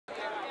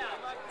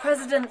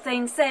President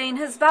Thein Sein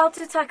has vowed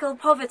to tackle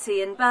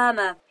poverty in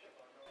Burma.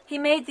 He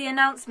made the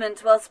announcement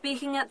while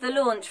speaking at the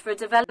launch for a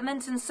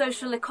development and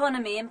social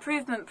economy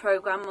improvement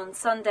program on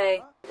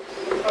Sunday.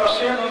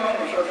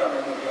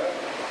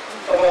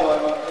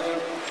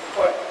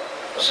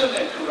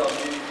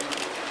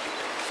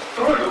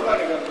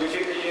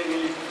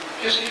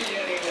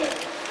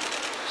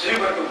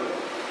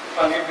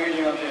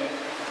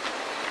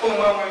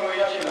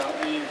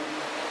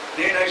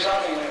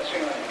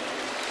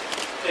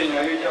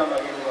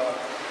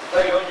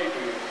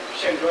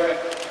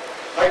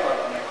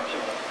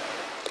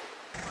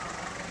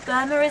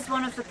 Burma is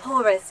one of the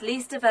poorest,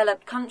 least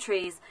developed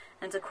countries,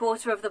 and a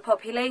quarter of the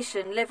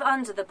population live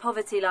under the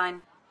poverty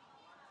line.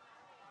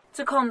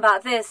 To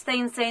combat this,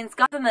 Thein Sein's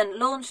government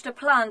launched a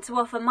plan to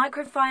offer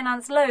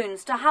microfinance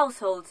loans to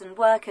households and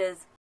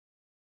workers.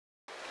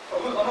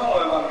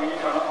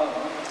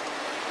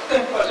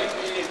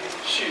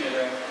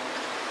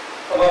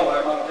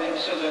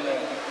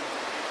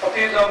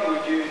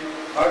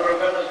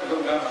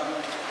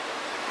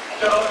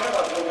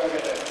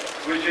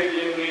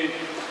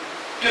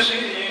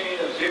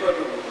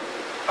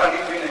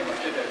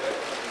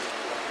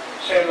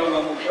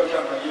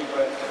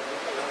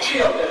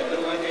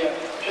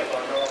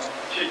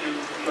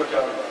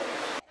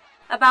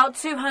 About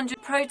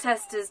 200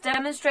 protesters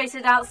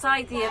demonstrated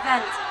outside the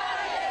event.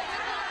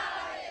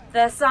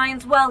 Their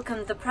signs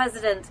welcomed the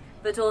president,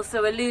 but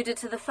also alluded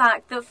to the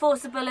fact that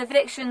forcible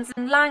evictions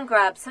and land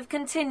grabs have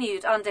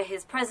continued under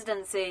his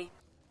presidency.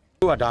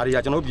 The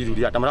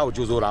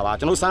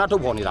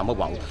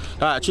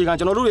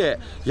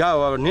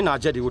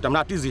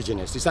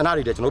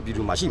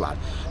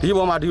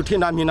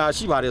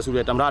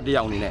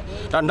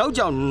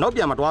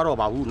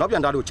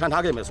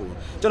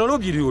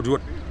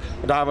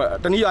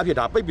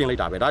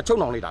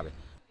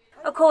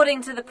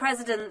According to the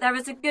president, there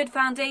is a good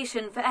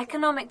foundation for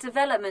economic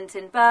development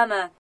in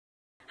Burma.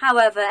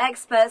 However,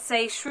 experts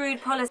say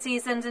shrewd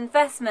policies and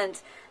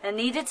investment are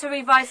needed to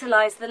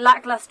revitalize the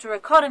lackluster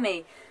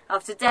economy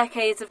after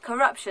decades of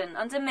corruption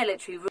under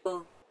military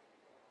rule.